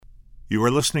You are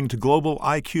listening to Global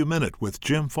IQ Minute with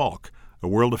Jim Falk, a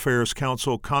World Affairs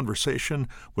Council conversation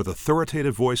with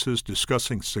authoritative voices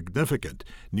discussing significant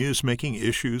news-making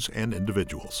issues and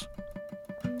individuals.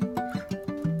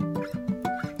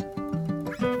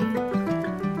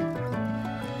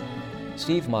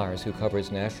 Steve Myers, who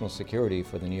covers national security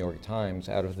for the New York Times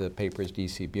out of the paper's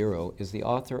D.C. bureau, is the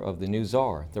author of The New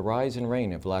Tsar, The Rise and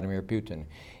Reign of Vladimir Putin.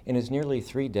 In his nearly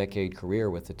three-decade career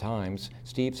with the Times,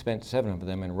 Steve spent 7 of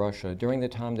them in Russia during the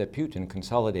time that Putin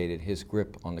consolidated his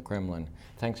grip on the Kremlin.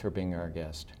 Thanks for being our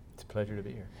guest. It's a pleasure to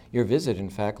be here. Your visit, in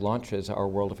fact, launches our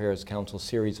World Affairs Council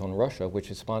series on Russia, which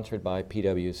is sponsored by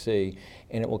PwC,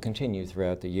 and it will continue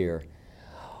throughout the year.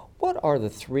 What are the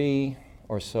 3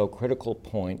 or so critical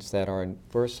points that are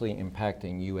adversely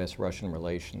impacting U.S.-Russian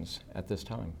relations at this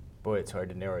time? Boy, it's hard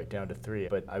to narrow it down to 3,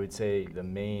 but I would say the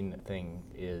main thing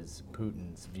is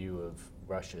Putin's view of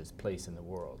Russia's place in the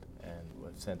world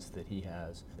and a sense that he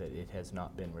has that it has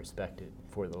not been respected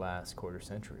for the last quarter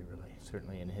century, really,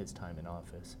 certainly in his time in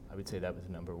office. I would say that was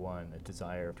number 1, a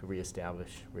desire to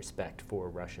reestablish respect for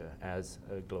Russia as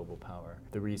a global power.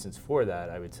 The reasons for that,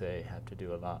 I would say, have to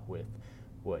do a lot with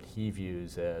what he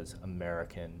views as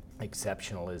American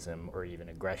exceptionalism or even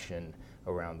aggression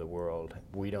around the world.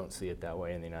 We don't see it that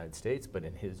way in the United States, but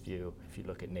in his view, if you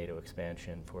look at NATO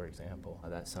expansion, for example,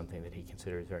 that's something that he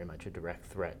considers very much a direct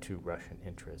threat to Russian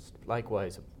interest.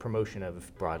 Likewise, promotion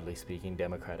of, broadly speaking,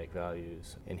 democratic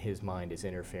values, in his mind, is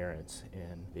interference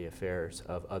in the affairs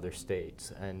of other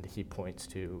states. And he points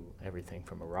to everything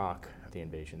from Iraq, the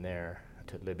invasion there,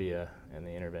 to Libya and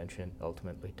the intervention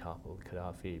ultimately toppled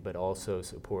Gaddafi, but also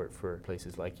support for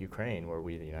places like Ukraine, where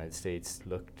we, the United States,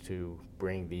 looked to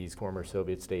bring these former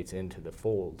Soviet states into the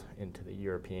fold, into the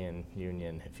European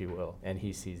Union, if you will. And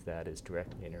he sees that as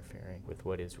directly interfering with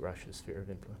what is Russia's sphere of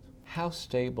influence. How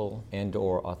stable and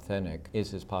or authentic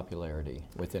is his popularity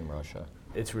within Russia?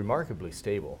 It's remarkably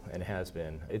stable and has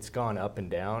been. It's gone up and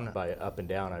down. By up and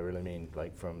down, I really mean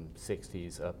like from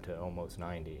 60s up to almost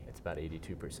 90. It's about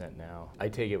 82% now. I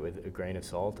take it with a grain of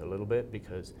salt a little bit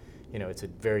because, you know, it's a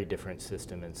very different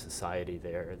system and society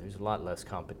there. There's a lot less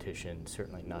competition,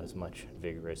 certainly not as much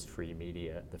vigorous free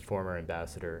media. The former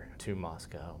ambassador to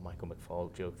Moscow, Michael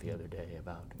McFaul, joked the other day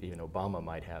about even Obama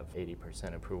might have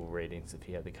 80% approval ratings if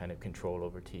he had the kind of control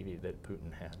over TV that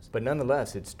Putin has. But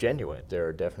nonetheless, it's genuine. There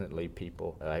are definitely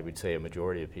people, I would say a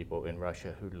majority of people in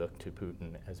Russia, who look to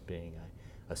Putin as being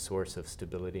a source of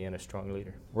stability and a strong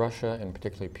leader. Russia, and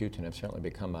particularly Putin, have certainly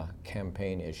become a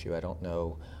campaign issue. I don't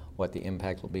know what the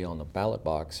impact will be on the ballot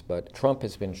box, but Trump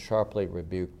has been sharply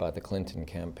rebuked by the Clinton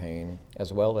campaign,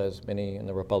 as well as many in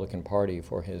the Republican Party,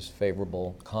 for his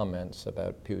favorable comments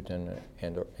about Putin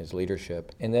and his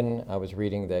leadership. And then I was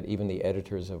reading that even the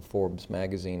editors of Forbes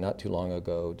magazine not too long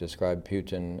ago described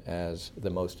Putin as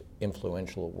the most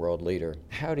influential world leader.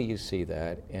 How do you see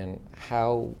that, and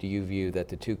how do you view that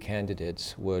the 2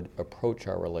 candidates would approach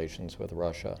our relations with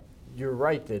Russia? You're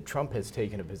right that Trump has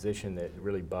taken a position that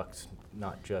really bucks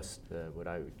not just what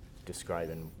I would describe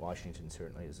in Washington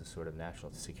certainly as a sort of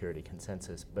national security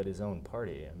consensus, but his own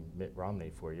party. Mitt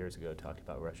Romney 4 years ago talked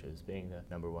about Russia as being the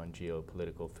 #1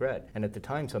 geopolitical threat. And at the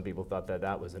time, some people thought that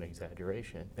that was an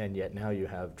exaggeration. And yet now you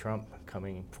have Trump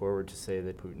coming forward to say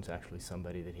that Putin's actually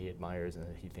somebody that he admires and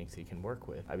that he thinks he can work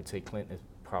with. I would say Clinton is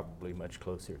probably much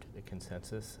closer to the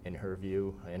consensus. In her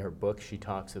view, in her book, she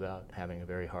talks about having a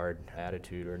very hard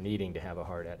attitude, or needing to have a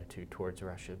hard attitude towards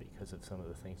Russia because of some of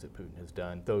the things that Putin has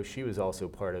done, though she was also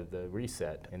part of the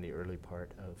reset in the early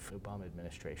part of the Obama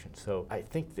administration. So I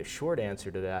think the short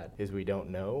answer to that is we don't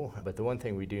know, but the one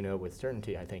thing we do know with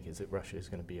certainty, I think, is that Russia is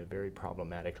going to be a very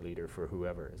problematic leader for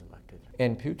whoever is elected.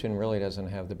 And Putin really doesn't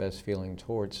have the best feeling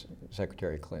towards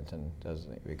Secretary Clinton, does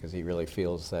he? Because he really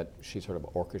feels that she sort of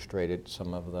orchestrated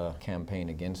some of the campaign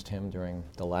against him during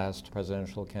the last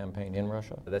presidential campaign in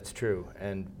Russia. That's true.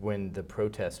 And when the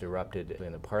protest erupted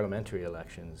in the parliamentary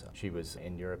elections, she was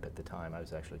in Europe at the time. I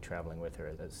was actually traveling with her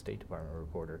as a State Department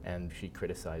reporter, and she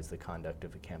criticized the conduct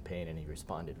of the campaign, and he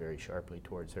responded very sharply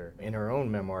towards her. In her own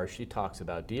memoir, she talks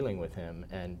about dealing with him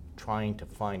and trying to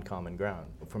find common ground.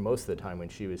 For most of the time when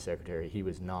she was secretary, he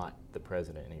was not the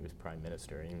president, and he was prime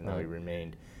minister, even though he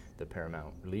remained the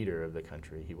paramount leader of the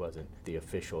country. He wasn't the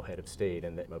official head of state,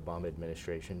 and the Obama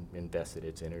administration invested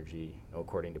its energy,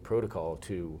 according to protocol,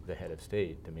 to the head of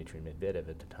state, Dmitry Medvedev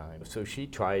at the time. So she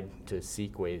tried to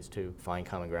seek ways to find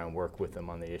common ground, work with them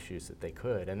on the issues that they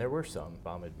could, and there were some.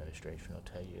 Obama administration,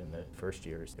 I'll tell you, in the first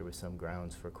years, there was some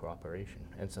grounds for cooperation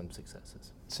and some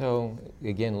successes. So,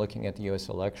 again, looking at the U.S.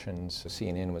 elections,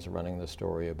 CNN was running the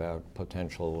story about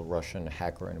potential Russian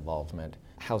hacker involvement.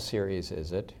 How serious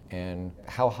is it, and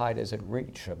how high does it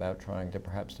reach about trying to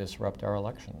perhaps disrupt our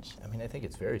elections? I mean, I think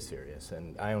it's very serious,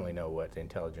 and I only know what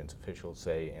intelligence officials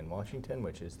say in Washington,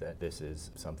 which is that this is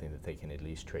something that they can at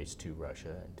least trace to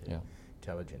Russia and to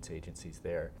intelligence agencies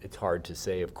there. It's hard to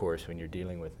say, of course, when you're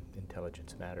dealing with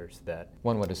intelligence matters that...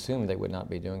 One would assume they would not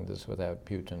be doing this without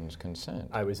Putin's consent.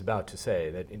 I was about to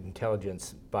say that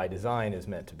intelligence by design is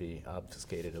meant to be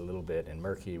obfuscated a little bit and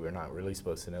murky. We're not really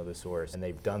supposed to know the source, and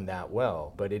they've done that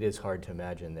well, but it is hard to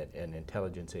imagine that an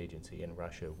intelligence agency in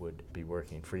Russia would be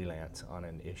working freelance on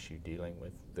an issue dealing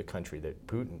with the country that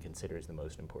Putin considers the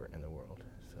most important in the world.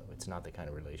 It's not the kind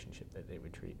of relationship that they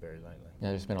would treat very lightly. Now,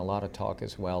 there's been a lot of talk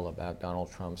as well about Donald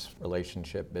Trump's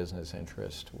relationship, business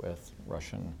interest with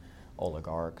Russian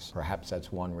oligarchs. Perhaps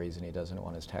that's one reason he doesn't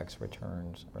want his tax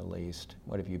returns released.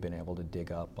 What have you been able to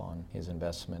dig up on his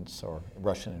investments or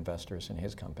Russian investors in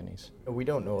his companies? We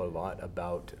don't know a lot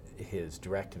about his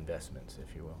direct investments,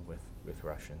 if you will, with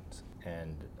Russians.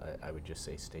 And I would just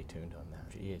say stay tuned on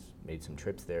that. He has made some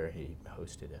trips there. He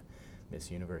hosted a Miss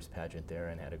Universe pageant there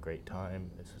and had a great time.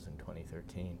 This was in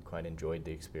 2013. Quite enjoyed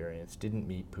the experience. Didn't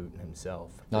meet Putin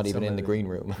himself. Not even in the green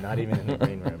room. Not even in the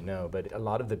green room, no. But a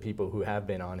lot of the people who have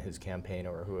been on his campaign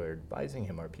or who are advising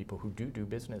him are people who do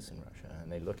business in Russia. And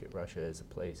they look at Russia as a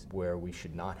place where we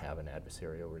should not have an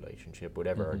adversarial relationship.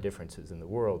 Whatever our differences in the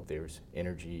world, there's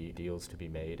energy deals to be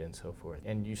made and so forth.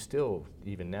 And you still,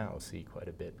 even now, see quite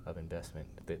a bit of investment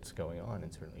that's going on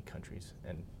in certainly countries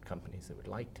and companies that would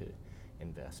like to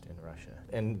invest in Russia.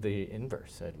 And the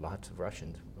inverse, lots of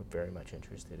Russians are very much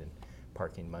interested in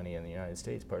parking money in the United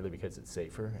States, partly because it's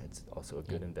safer. It's also a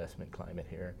good investment climate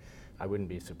here. I wouldn't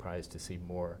be surprised to see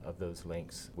more of those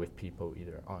links with people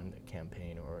either on the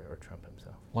campaign or Trump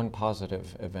himself. One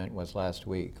positive event was last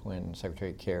week when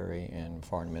Secretary Kerry and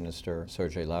Foreign Minister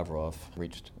Sergei Lavrov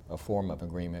reached a form of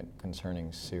agreement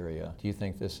concerning Syria. Do you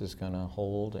think this is going to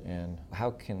hold, and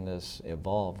how can this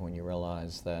evolve when you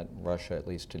realize that Russia, at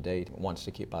least to date, wants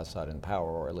to keep Assad in power,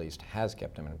 or at least has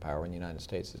kept him in power, and the United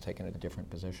States has taken a different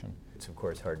position? It's of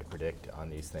course hard to predict on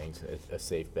these things. A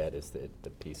safe bet is that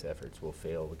the peace efforts will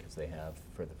fail because they have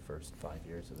for the first 5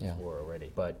 years of this war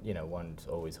already. But one's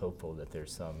always hopeful that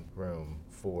there's some room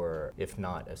for, if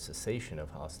not a cessation of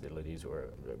hostilities or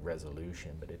a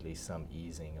resolution, but at least some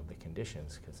easing of the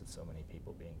conditions because of so many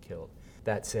people being killed.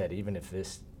 That said, even if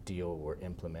this deal were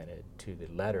implemented to the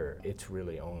letter, it's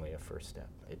really only a first step.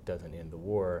 It doesn't end the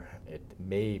war. It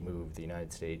may move the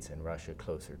United States and Russia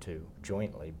closer to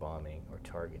jointly bombing or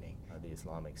targeting the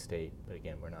Islamic State, but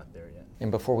again, we're not there yet.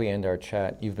 And before we end our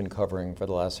chat, you've been covering for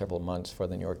the last several months for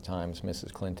the New York Times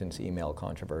Mrs. Clinton's email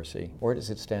controversy. Where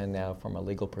does it stand now from a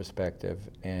legal perspective,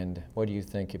 and what do you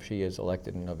think, if she is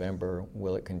elected in November,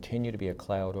 will it continue to be a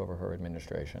cloud over her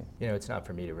administration? It's not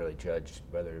for me to really judge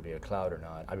whether it be a cloud or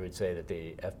not. I would say that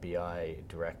the FBI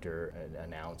director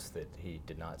announced that he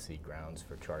did not see grounds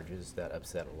for charges. That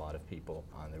upset a lot of people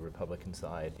on the Republican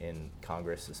side, in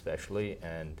Congress especially,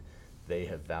 and they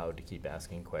have vowed to keep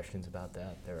asking questions about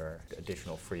that. There are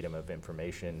additional freedom of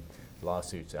information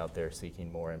lawsuits out there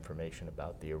seeking more information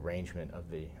about the arrangement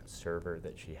of the server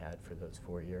that she had for those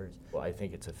 4 years. Well, I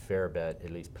think it's a fair bet,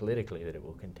 at least politically, that it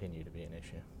will continue to be an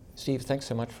issue. Steve, thanks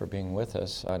so much for being with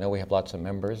us. I know we have lots of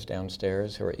members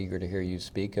downstairs who are eager to hear you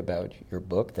speak about your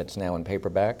book that's now in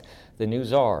paperback, The New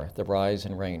Tsar, The Rise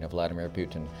and Reign of Vladimir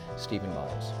Putin. Stephen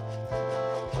Miles.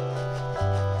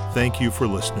 Thank you for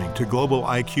listening to Global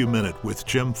IQ Minute with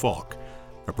Jim Falk,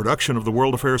 a production of the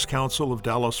World Affairs Council of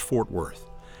Dallas-Fort Worth.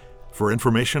 For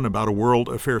information about a World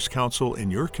Affairs Council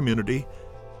in your community,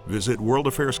 visit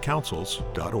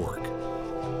worldaffairscouncils.org.